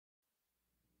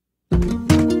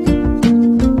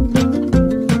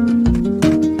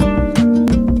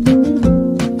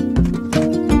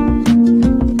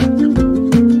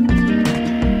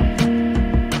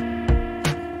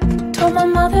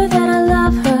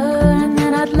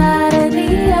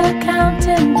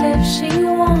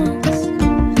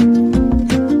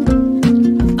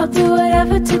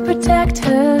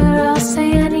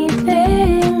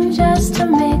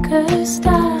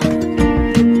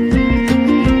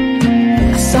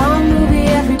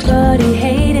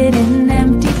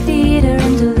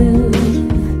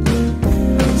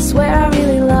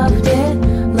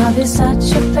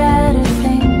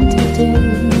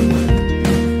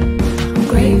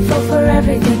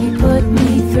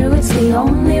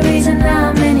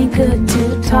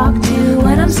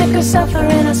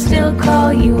suffering, I still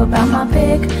call you about my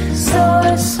big,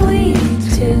 sore, sweet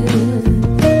tooth.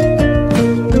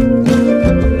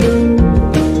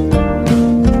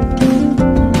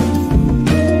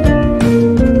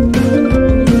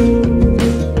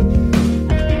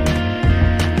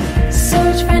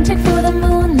 Search frantic for the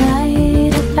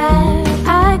moonlight, bad.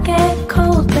 I get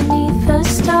cold beneath the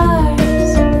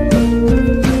stars,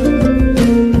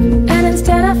 and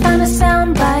instead I find a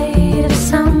soundbite of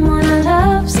someone I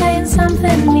love saying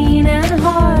something mean and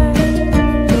hard.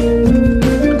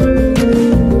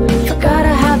 Forgot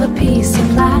I have a piece of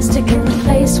plastic in the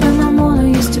place where my molar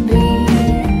used to be,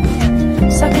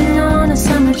 sucking on a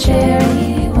summer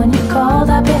cherry when you call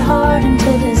that bit hard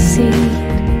into the sea.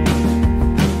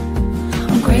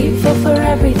 Grateful for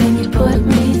everything you put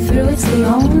me through. It's the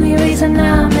only reason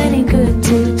I'm any good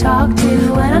to talk to.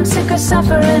 When I'm sick or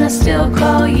suffering, I still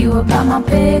call you about my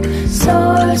big,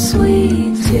 sore,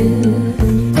 sweet tooth.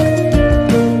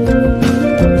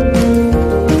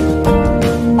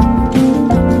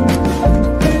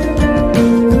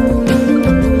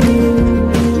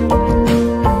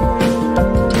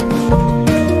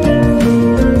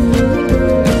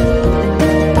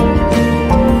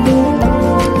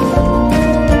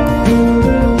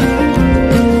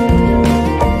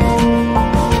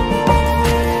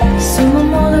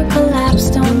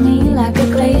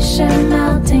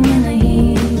 Melting in the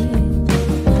heat,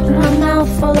 and my mouth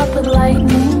full up with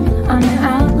lightning. I'm an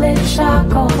outlet, shock,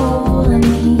 a hole in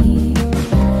me.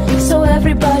 So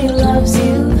everybody loves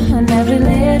you, and every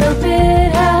little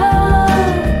bit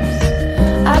helps.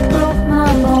 I broke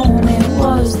my bone, it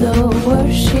was the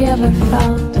worst she ever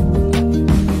felt.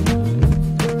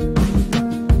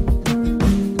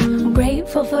 I'm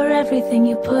grateful for everything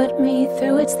you put me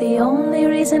through. It's the only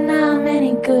reason I'm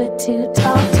any good to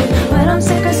talk to. When I'm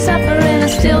sick or suffering, I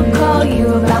still call you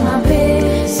about my